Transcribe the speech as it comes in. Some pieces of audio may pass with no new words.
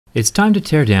It's time to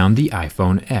tear down the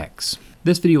iPhone X.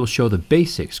 This video will show the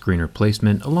basic screen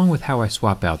replacement along with how I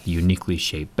swap out the uniquely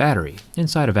shaped battery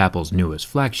inside of Apple's newest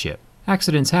flagship.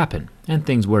 Accidents happen and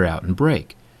things wear out and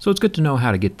break, so it's good to know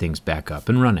how to get things back up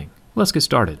and running. Let's get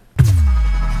started.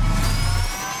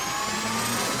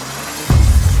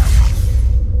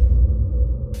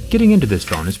 Getting into this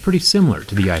phone is pretty similar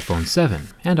to the iPhone 7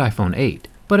 and iPhone 8,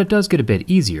 but it does get a bit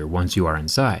easier once you are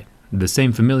inside. The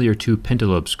same familiar two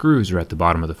pentalobe screws are at the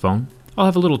bottom of the phone. I'll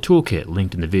have a little toolkit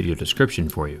linked in the video description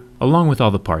for you, along with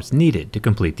all the parts needed to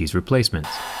complete these replacements.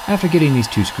 After getting these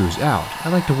two screws out, I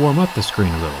like to warm up the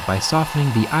screen a little by softening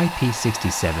the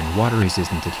IP67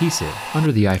 water-resistant adhesive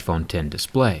under the iPhone X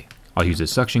display. I'll use a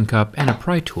suction cup and a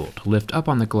pry tool to lift up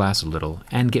on the glass a little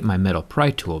and get my metal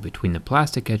pry tool between the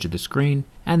plastic edge of the screen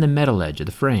and the metal edge of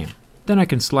the frame. Then I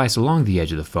can slice along the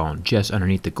edge of the phone just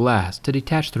underneath the glass to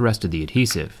detach the rest of the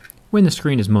adhesive. When the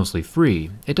screen is mostly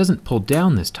free, it doesn't pull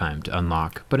down this time to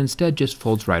unlock, but instead just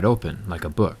folds right open, like a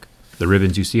book. The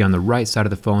ribbons you see on the right side of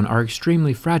the phone are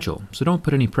extremely fragile, so don't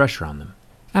put any pressure on them.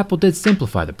 Apple did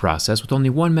simplify the process with only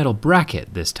one metal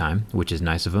bracket this time, which is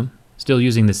nice of them. Still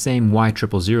using the same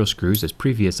Y000 screws as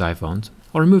previous iPhones,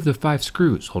 I'll remove the 5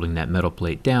 screws holding that metal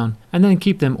plate down and then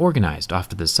keep them organized off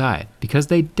to the side, because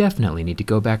they definitely need to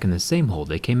go back in the same hole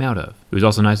they came out of. It was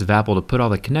also nice of Apple to put all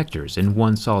the connectors in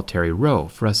one solitary row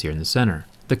for us here in the center.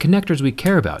 The connectors we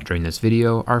care about during this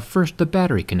video are first the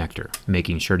battery connector,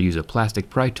 making sure to use a plastic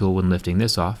pry tool when lifting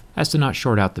this off, as to not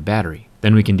short out the battery.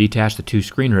 Then we can detach the 2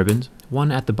 screen ribbons,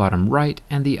 one at the bottom right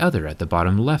and the other at the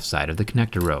bottom left side of the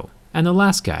connector row. And the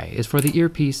last guy is for the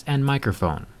earpiece and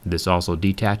microphone. This also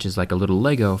detaches like a little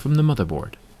Lego from the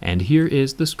motherboard. And here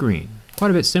is the screen.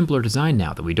 Quite a bit simpler design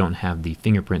now that we don't have the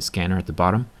fingerprint scanner at the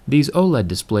bottom. These OLED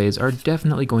displays are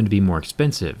definitely going to be more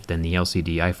expensive than the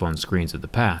LCD iPhone screens of the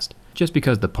past, just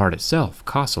because the part itself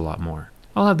costs a lot more.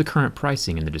 I'll have the current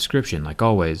pricing in the description like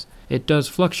always. It does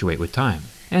fluctuate with time,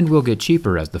 and will get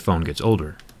cheaper as the phone gets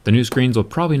older. The new screens will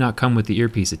probably not come with the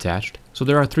earpiece attached, so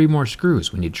there are 3 more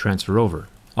screws we need to transfer over.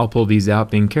 I'll pull these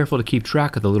out, being careful to keep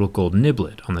track of the little gold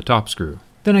niblet on the top screw.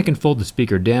 Then I can fold the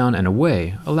speaker down and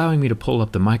away, allowing me to pull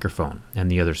up the microphone and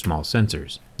the other small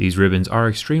sensors. These ribbons are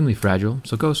extremely fragile,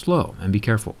 so go slow and be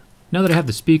careful. Now that I have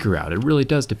the speaker out, it really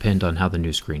does depend on how the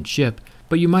new screens ship,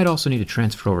 but you might also need to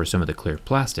transfer over some of the clear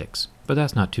plastics, but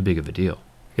that's not too big of a deal.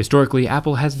 Historically,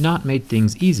 Apple has not made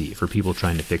things easy for people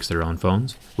trying to fix their own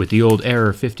phones. With the old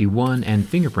Error 51 and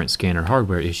fingerprint scanner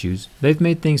hardware issues, they've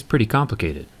made things pretty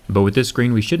complicated. But with this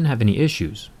screen, we shouldn't have any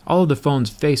issues. All of the phone's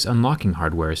face unlocking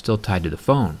hardware is still tied to the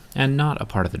phone, and not a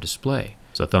part of the display,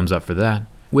 so thumbs up for that.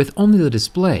 With only the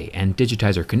display and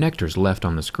digitizer connectors left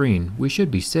on the screen, we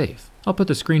should be safe. I'll put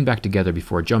the screen back together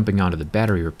before jumping onto the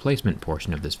battery replacement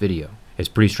portion of this video. It's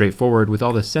pretty straightforward with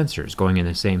all the sensors going in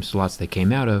the same slots they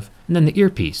came out of, and then the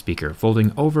earpiece speaker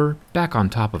folding over back on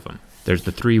top of them. There's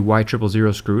the 3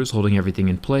 Y000 screws holding everything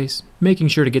in place, making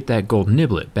sure to get that gold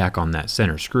niblet back on that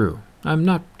center screw. I'm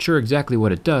not sure exactly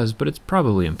what it does, but it's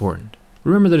probably important.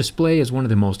 Remember, the display is one of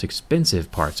the most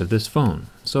expensive parts of this phone,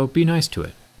 so be nice to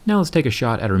it. Now let's take a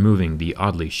shot at removing the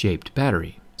oddly shaped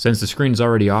battery. Since the screen is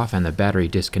already off and the battery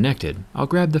disconnected, I'll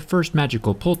grab the first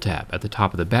magical pull tab at the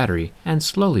top of the battery and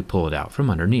slowly pull it out from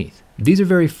underneath. These are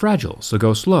very fragile, so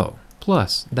go slow.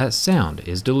 Plus, that sound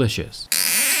is delicious.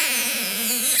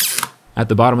 At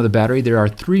the bottom of the battery, there are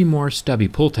 3 more stubby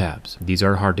pull tabs. These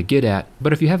are hard to get at,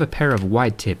 but if you have a pair of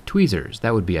wide-tip tweezers,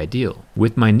 that would be ideal.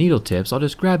 With my needle tips, I'll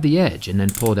just grab the edge and then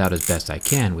pull it out as best I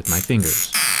can with my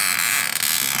fingers.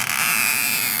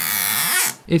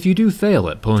 If you do fail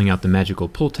at pulling out the magical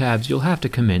pull tabs, you'll have to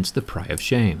commence the pry of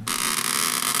shame.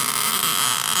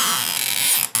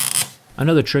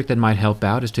 Another trick that might help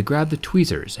out is to grab the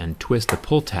tweezers and twist the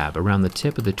pull tab around the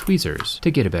tip of the tweezers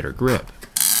to get a better grip.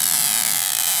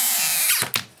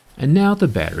 And now the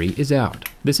battery is out.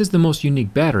 This is the most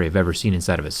unique battery I've ever seen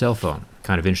inside of a cell phone.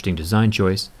 Kind of interesting design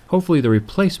choice. Hopefully the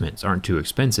replacements aren't too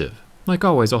expensive. Like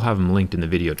always, I'll have them linked in the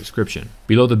video description.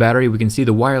 Below the battery, we can see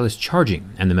the wireless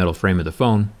charging and the metal frame of the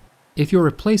phone. If you're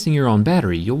replacing your own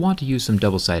battery, you'll want to use some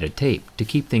double-sided tape to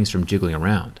keep things from jiggling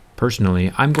around.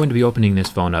 Personally, I'm going to be opening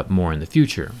this phone up more in the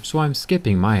future, so I'm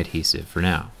skipping my adhesive for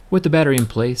now. With the battery in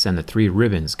place and the 3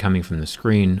 ribbons coming from the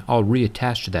screen all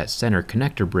reattached to that center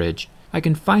connector bridge, I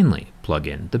can finally plug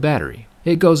in the battery.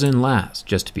 It goes in last,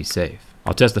 just to be safe.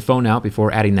 I'll test the phone out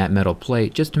before adding that metal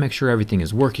plate just to make sure everything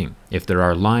is working. If there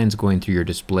are lines going through your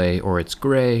display, or it's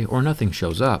gray, or nothing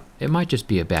shows up, it might just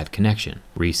be a bad connection.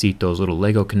 Reseat those little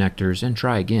Lego connectors and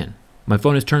try again. My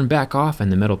phone is turned back off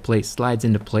and the metal plate slides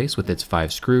into place with its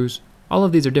 5 screws. All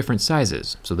of these are different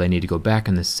sizes, so they need to go back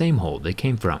in the same hole they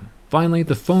came from. Finally,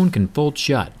 the phone can fold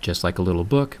shut just like a little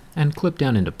book and clip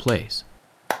down into place.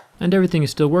 And everything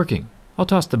is still working. I'll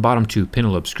toss the bottom 2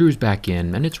 pentalobe screws back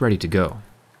in and it's ready to go.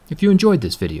 If you enjoyed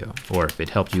this video, or if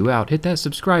it helped you out, hit that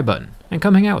subscribe button and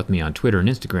come hang out with me on Twitter and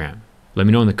Instagram. Let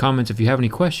me know in the comments if you have any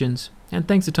questions, and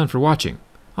thanks a ton for watching.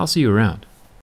 I'll see you around.